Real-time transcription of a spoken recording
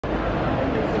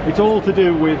It's all to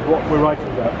do with what we're writing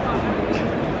about.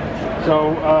 So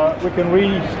we can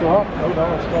restart. Oh no,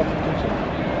 I started too soon.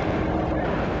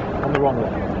 On the wrong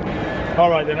one.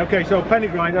 Alright then, okay, so penny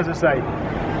grind, as I say,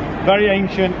 very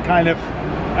ancient kind of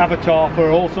avatar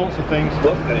for all sorts of things.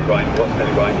 What penny grind, what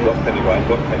penny grind, what penny grind,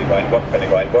 what penny grind, what penny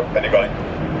grind, what penny grind.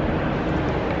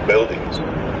 Buildings.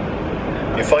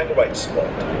 You find the right spot,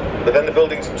 but then the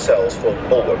buildings themselves form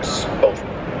bulwarks, both.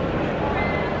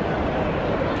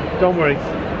 Don't worry,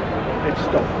 it's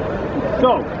stopped.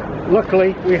 So,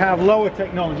 luckily we have lower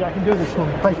technology. I can do this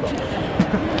on paper.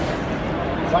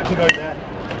 That can go there.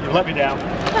 You let me down.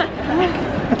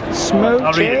 Smoky.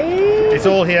 I'll read it. It's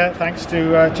all here, thanks to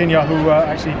Chinya, who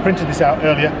actually printed this out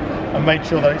earlier and made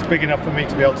sure that it's big enough for me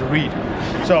to be able to read.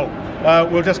 So,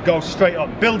 we'll just go straight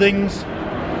on. Buildings.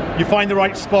 You find the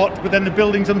right spot, but then the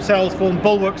buildings themselves form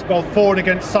bulwarks both for and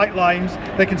against sight lines.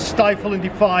 They can stifle and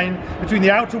define. Between the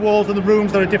outer walls and the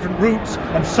rooms there are different routes,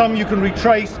 and some you can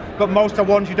retrace, but most are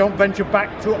ones you don't venture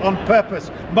back to on purpose.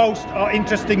 Most are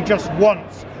interesting just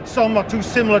once. Some are too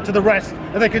similar to the rest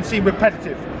and they can seem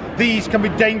repetitive. These can be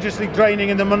dangerously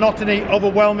draining and the monotony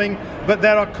overwhelming, but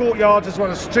there are courtyards as well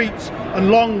as streets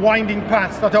and long winding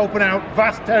paths that open out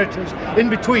vast territories in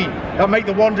between that make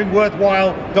the wandering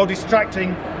worthwhile, though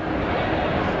distracting.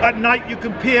 At night you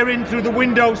can peer in through the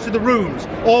windows to the rooms,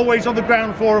 always on the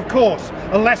ground floor of course,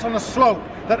 unless on a slope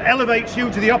that elevates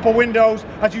you to the upper windows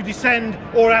as you descend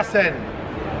or ascend.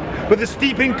 But the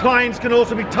steep inclines can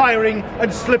also be tiring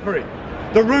and slippery.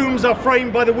 The rooms are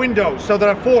framed by the windows, so there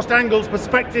are forced angles,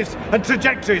 perspectives and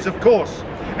trajectories of course.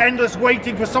 Endless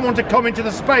waiting for someone to come into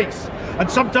the space, and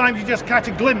sometimes you just catch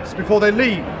a glimpse before they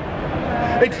leave.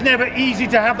 It's never easy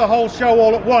to have the whole show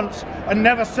all at once, and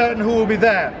never certain who will be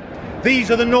there.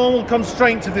 These are the normal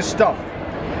constraints of this stuff.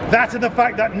 That and the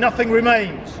fact that nothing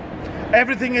remains.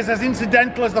 Everything is as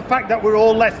incidental as the fact that we're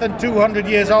all less than 200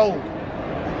 years old.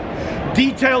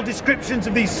 Detailed descriptions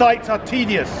of these sites are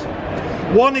tedious.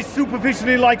 One is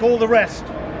superficially like all the rest.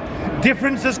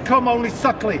 Differences come only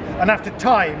subtly and after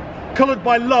time, coloured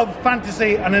by love,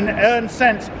 fantasy and an earned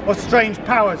sense of strange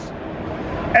powers.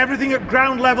 Everything at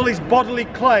ground level is bodily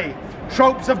clay,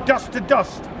 tropes of dust to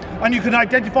dust, and you can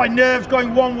identify nerves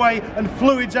going one way and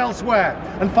fluids elsewhere,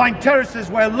 and find terraces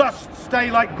where lusts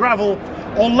stay like gravel,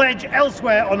 or ledge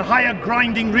elsewhere on higher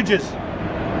grinding ridges.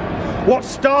 What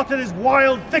started as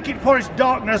wild thicket forest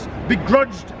darkness,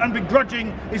 begrudged and begrudging,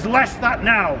 is less that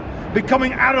now,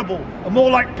 becoming arable, and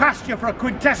more like pasture for a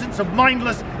quintessence of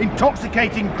mindless,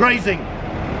 intoxicating grazing.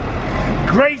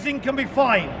 Grazing can be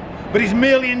fine, but is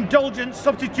merely indulgence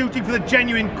substituting for the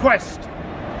genuine quest.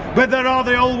 But there are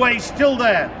the old ways still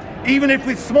there, even if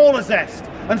with smaller zest,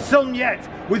 and some yet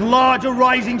with larger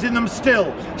risings in them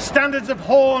still, standards of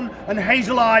horn and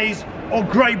hazel eyes or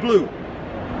grey-blue.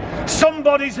 Some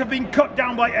bodies have been cut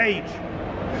down by age.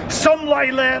 Some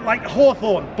lie there like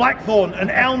hawthorn, blackthorn and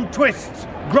elm twists,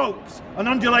 gropes and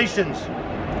undulations.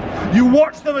 You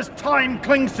watch them as time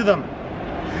clings to them.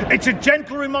 It's a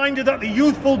gentle reminder that the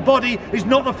youthful body is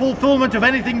not the fulfillment of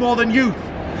anything more than youth,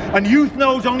 and youth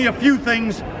knows only a few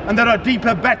things, and there are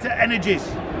deeper, better energies.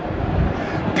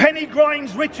 Penny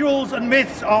grinds, rituals and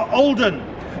myths are olden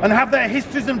and have their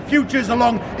histories and futures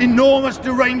along enormous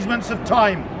derangements of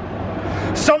time.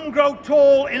 Some grow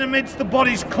tall in amidst the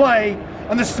body's clay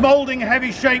and the smouldering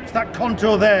heavy shapes that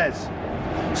contour theirs.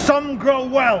 Some grow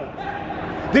well.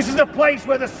 This is a place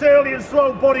where the surly and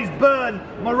slow bodies burn,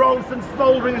 morose and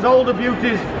smouldering as older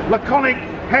beauties, laconic,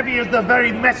 heavy as the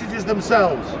very messages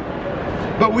themselves.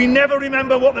 But we never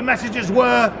remember what the messages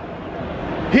were.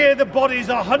 Here the bodies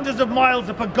are hundreds of miles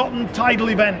of forgotten tidal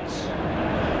events.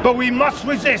 But we must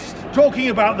resist talking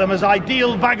about them as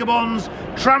ideal vagabonds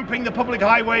tramping the public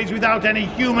highways without any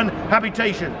human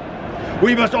habitation.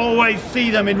 We must always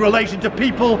see them in relation to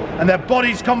people and their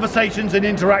bodies, conversations and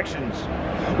interactions.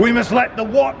 We must let the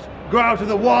what grow out of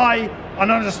the why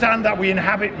and understand that we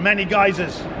inhabit many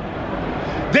guises.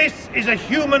 This is a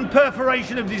human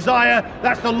perforation of desire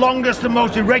that's the longest and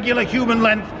most irregular human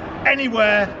length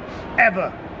anywhere,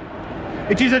 ever.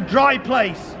 It is a dry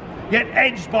place, yet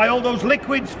edged by all those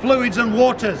liquids, fluids and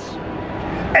waters.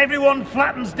 Everyone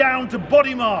flattens down to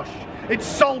body marsh. It's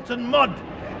salt and mud,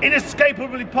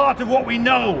 inescapably part of what we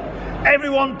know.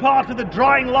 Everyone part of the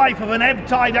drying life of an ebb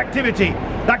tide activity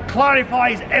that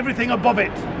clarifies everything above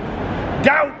it.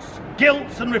 Doubts,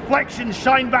 guilts and reflections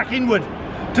shine back inward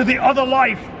to the other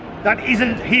life that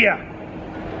isn't here.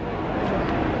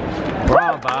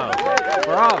 Bravo.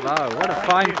 Bravo. What a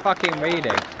fine fucking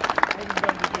reading.